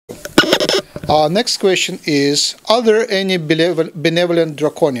Next question is, are there any benevolent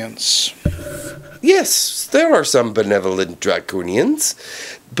Draconians? Yes, there are some benevolent Draconians,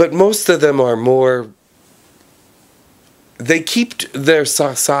 but most of them are more... They keep their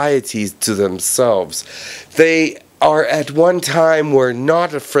societies to themselves. They are at one time were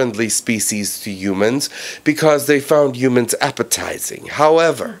not a friendly species to humans because they found humans appetizing.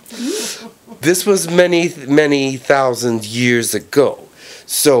 However, this was many thousand years ago.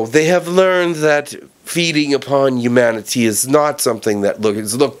 So they have learned that feeding upon humanity is not something that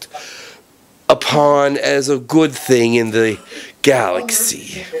is looked upon as a good thing in the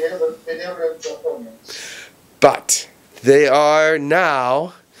galaxy. But they are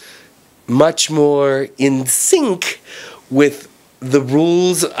now much more in sync with the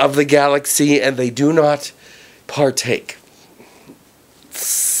rules of the galaxy, and they do not partake.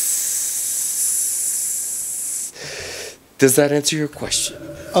 Does that answer your question?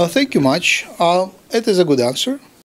 Thank you much. It is a good answer.